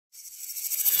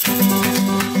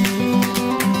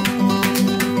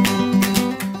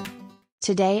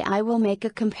Today I will make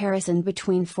a comparison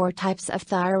between 4 types of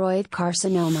thyroid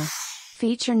carcinoma.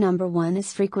 Feature number 1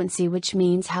 is frequency, which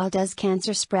means how does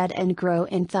cancer spread and grow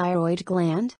in thyroid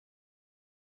gland?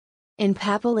 In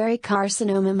papillary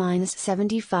carcinoma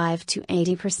 -75 to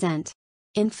 80%.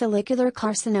 In follicular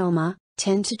carcinoma,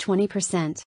 10 to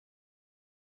 20%.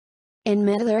 In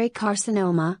medullary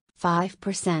carcinoma,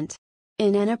 5%.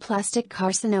 In anaplastic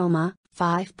carcinoma,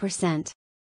 5%.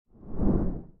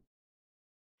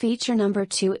 Feature number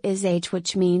 2 is age,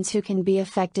 which means who can be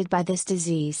affected by this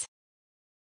disease.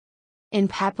 In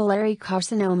papillary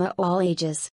carcinoma, all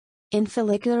ages. In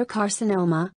follicular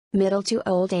carcinoma, middle to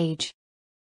old age.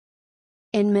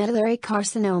 In medullary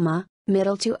carcinoma,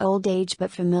 middle to old age but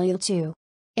familial too.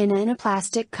 In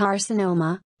anaplastic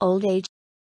carcinoma, old age.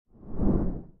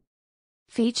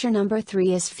 Feature number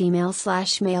 3 is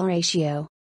female/male ratio,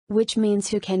 which means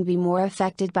who can be more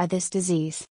affected by this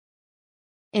disease.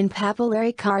 In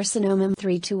papillary carcinoma,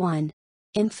 3 to 1.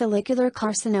 In follicular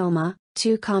carcinoma,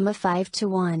 2,5 to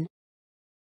 1.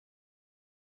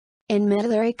 In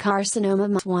medullary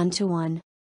carcinoma, 1 to 1.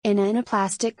 In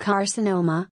anaplastic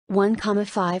carcinoma,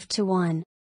 1,5 to 1.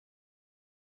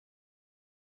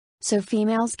 So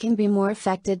females can be more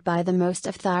affected by the most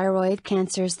of thyroid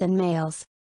cancers than males.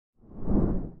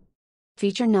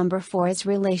 Feature number 4 is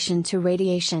relation to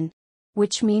radiation,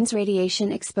 which means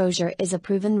radiation exposure is a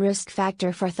proven risk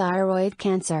factor for thyroid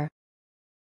cancer.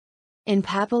 In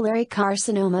papillary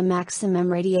carcinoma,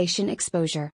 maximum radiation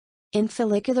exposure. In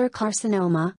follicular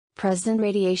carcinoma, present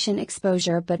radiation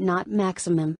exposure but not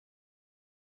maximum.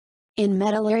 In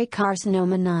medullary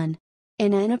carcinoma, none.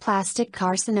 In anaplastic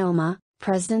carcinoma,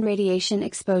 present radiation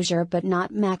exposure but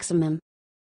not maximum.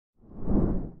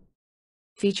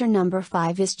 Feature number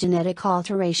 5 is genetic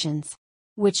alterations,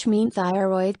 which mean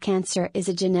thyroid cancer is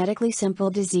a genetically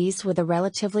simple disease with a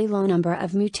relatively low number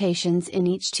of mutations in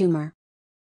each tumor.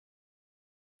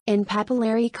 In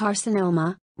papillary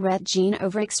carcinoma, RET gene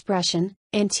overexpression,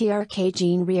 and TRK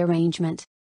gene rearrangement.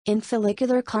 In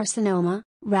follicular carcinoma,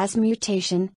 RAS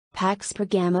mutation,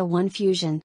 PAX/gamma1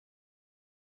 fusion.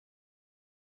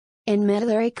 In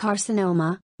medullary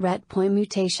carcinoma, RET point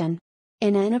mutation.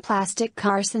 In anaplastic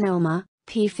carcinoma,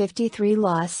 p53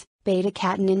 loss,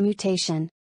 beta-catenin mutation.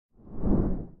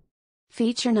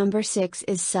 Feature number 6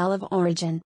 is cell of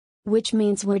origin, which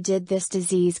means where did this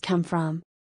disease come from.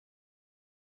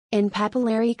 In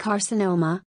papillary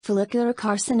carcinoma, follicular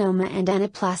carcinoma and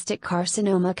anaplastic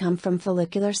carcinoma come from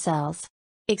follicular cells,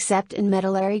 except in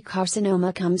medullary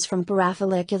carcinoma comes from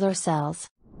parafollicular cells.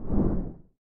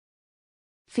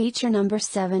 Feature number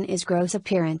 7 is gross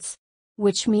appearance,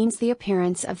 which means the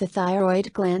appearance of the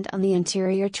thyroid gland on the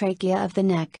anterior trachea of the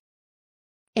neck.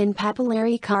 In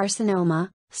papillary carcinoma,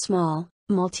 small,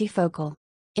 multifocal.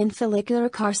 In follicular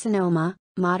carcinoma,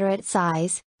 moderate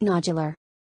size, nodular.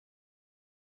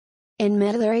 In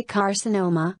medullary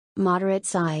carcinoma, moderate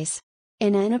size.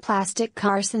 In anaplastic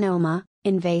carcinoma,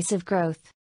 invasive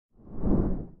growth.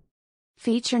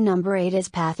 Feature number 8 is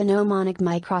pathognomonic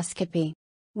microscopy,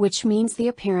 which means the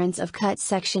appearance of cut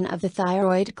section of the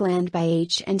thyroid gland by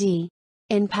H&E.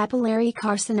 In papillary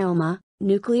carcinoma,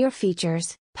 nuclear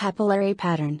features, papillary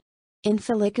pattern. In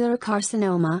follicular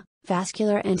carcinoma,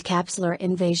 vascular and capsular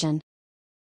invasion.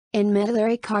 In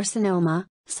medullary carcinoma,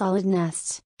 solid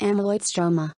nests, amyloid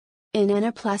stroma. In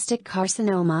anaplastic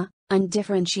carcinoma,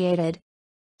 undifferentiated,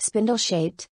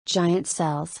 spindle-shaped, giant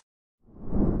cells.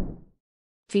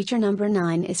 Feature number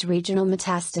 9 is regional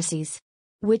metastases,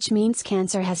 which means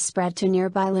cancer has spread to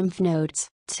nearby lymph nodes,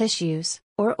 tissues,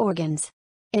 or organs.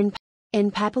 In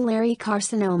papillary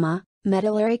carcinoma,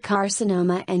 medullary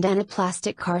carcinoma and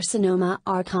anaplastic carcinoma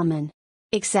are common,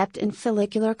 except in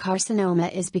follicular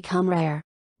carcinoma is become rare.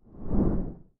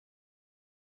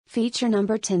 Feature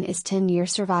number 10 is 10-year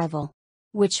survival,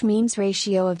 which means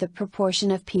ratio of the proportion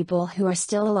of people who are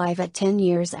still alive at 10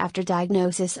 years after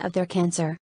diagnosis of their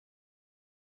cancer.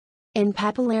 In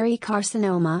papillary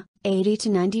carcinoma, 80 to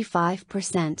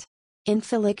 95%. In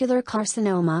follicular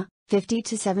carcinoma, 50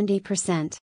 to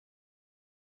 70%.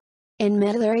 In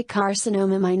medullary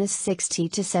carcinoma, -60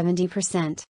 to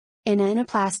 70%. In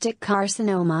anaplastic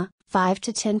carcinoma, 5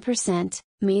 to 10%,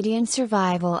 median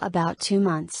survival about 2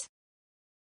 months.